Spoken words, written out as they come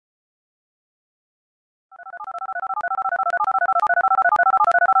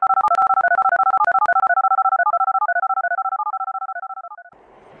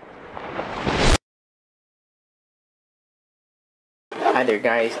Hi there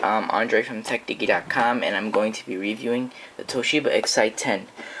guys, I'm Andre from TechDiggy.com and I'm going to be reviewing the Toshiba Excite 10.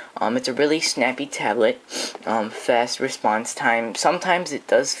 It's a really snappy tablet, fast response time. Sometimes it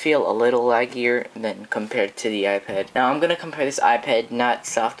does feel a little laggier than compared to the iPad. Now I'm going to compare this iPad not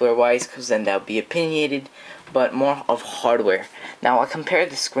software wise because then that would be opinionated, but more of hardware. Now I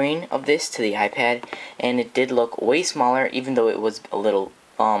compared the screen of this to the iPad and it did look way smaller even though it was a little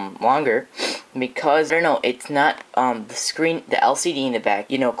longer, because I don't know, it's not the screen, the LCD in the back,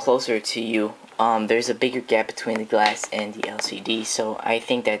 closer to you. There's a bigger gap between the glass and the LCD, so I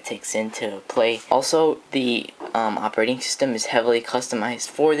think that takes into play. Also, the operating system is heavily customized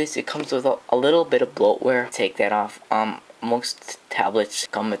for this. It comes with a little bit of bloatware. Take that off. Most tablets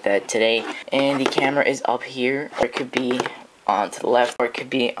come with that today. And the camera is up here. Or it could be on to the left, or it could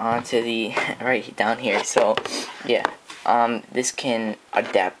be onto the right down here. So yeah. This can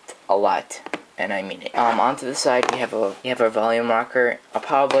adapt a lot, and I mean it. Onto the side we have our volume rocker, a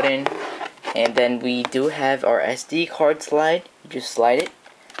power button, and then we do have our SD card slide. You just slide it,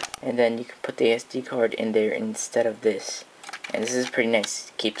 and then you can put the SD card in there instead of this. And this is pretty nice.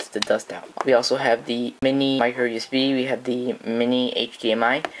 It keeps the dust out. We also have the mini micro USB. We have the mini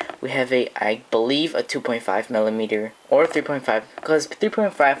HDMI. We have I believe a 2.5mm or 3.5, because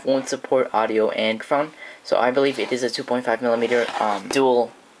 3.5 won't support audio and microphone. So I believe it is a 2.5mm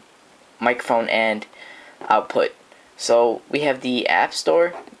dual microphone and output. So we have the App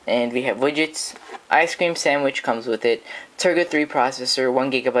Store, and we have widgets. Ice cream sandwich comes with it. Turbo 3 processor,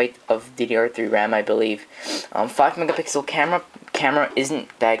 1GB of DDR3 RAM, I believe. 5-megapixel camera. Camera isn't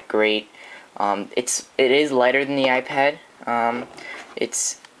that great. It is lighter than the iPad. I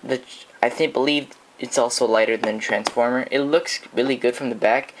believe it's also lighter than Transformer. It looks really good from the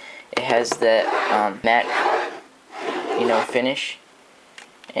back. It has that matte, finish,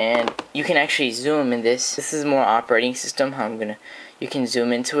 and you can actually zoom in this. This is more operating system. You can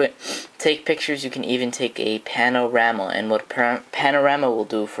zoom into it, take pictures. You can even take a panorama. And what panorama will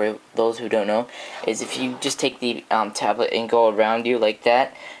do, for those who don't know, is if you just take the tablet and go around you like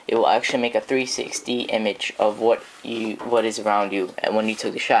that, it will actually make a 360 image of what is around you when you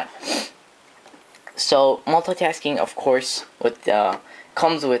took the shot. So multitasking, of course,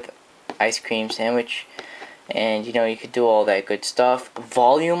 comes with ice cream sandwich, and you could do all that good stuff.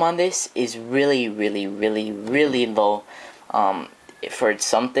 Volume on this is really low for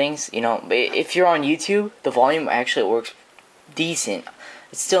some things. If you're on YouTube, the volume actually works decent.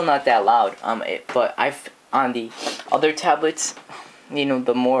 It's still not that loud, but on the other tablets,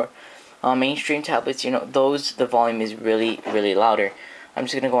 the more mainstream tablets, the volume is really louder. I'm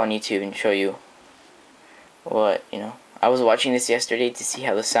just gonna go on YouTube and show you what I was watching this yesterday to see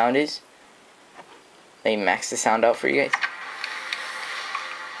how the sound is. Let me max the sound out for you guys.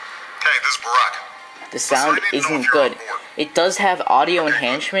 Hey, this is Barack. The sound isn't good. It does have audio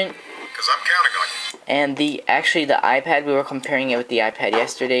enhancement. Because I'm counting on you. And the iPad, we were comparing it with the iPad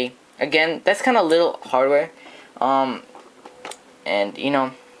yesterday. Again, that's kind of little hardware. And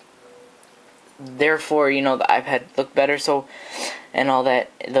therefore, the iPad looked better, so, and all that.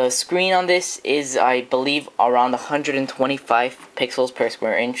 The screen on this is, I believe, around 125 pixels per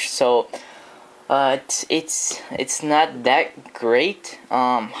square inch, so it's not that great.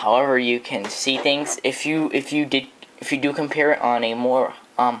 However, you can see things. If you do compare it on a more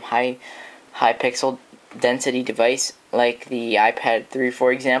high pixel density device like the iPad 3,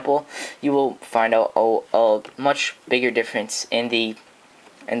 for example, you will find out a much bigger difference in the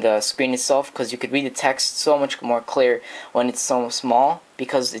screen itself, because you could read the text so much more clear when it's so small,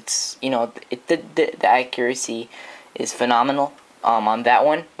 because it's the accuracy is phenomenal on that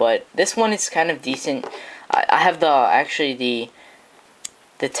one. But this one is kind of decent. I have the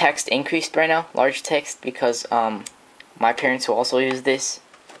text increased right now, large text, because my parents who also use this,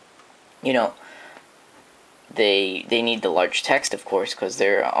 they need the large text, of course, because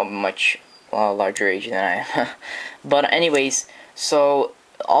they're a much larger age than I am. But anyways, so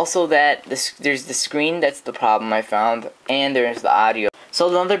also there's the screen, that's the problem I found, and there's the audio. So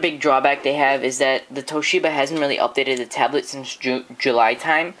another big drawback they have is that the Toshiba hasn't really updated the tablet since July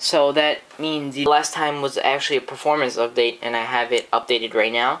time. So that means the last time was actually a performance update, and I have it updated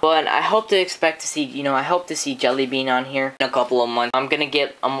right now. But I hope to see Jelly Bean on here in a couple of months. I'm gonna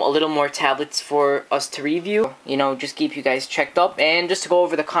get a little more tablets for us to review. Just keep you guys checked up. And just to go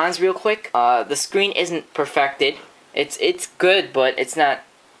over the cons real quick, the screen isn't perfected. It's good, but it's not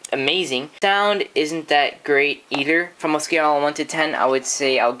amazing. Sound isn't that great either. From a scale of 1 to 10, I would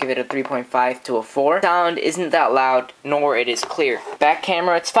say I'll give it a 3.5 to a 4. Sound isn't that loud, nor it is clear. Back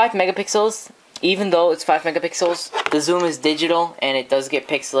camera, it's 5 megapixels. even though it's 5 megapixels, the zoom is digital and it does get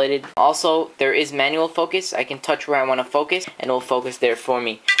pixelated. Also, there is manual focus. I can touch where I want to focus and it will focus there for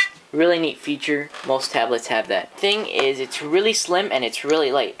me. Really neat feature. Most tablets have that. Thing is, it's really slim and it's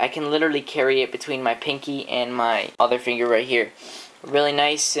really light. I can literally carry it between my pinky and my other finger right here. Really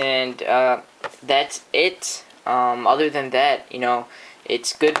nice, and that's it. Other than that, you know,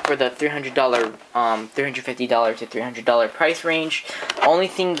 it's good for the $300, $350 to $300 price range. Only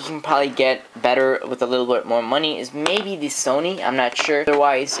thing you can probably get better with a little bit more money is maybe the Sony. I'm not sure.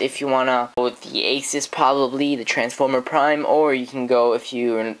 Otherwise, if you wanna go with the Asus, probably the Transformer Prime, or you can go, if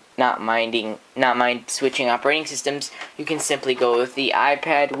you're not mind switching operating systems, you can simply go with the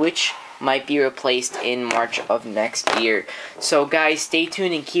iPad, which might be replaced in March of next year. So guys, stay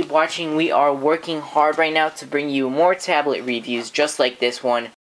tuned and keep watching. We are working hard right now to bring you more tablet reviews just like this one.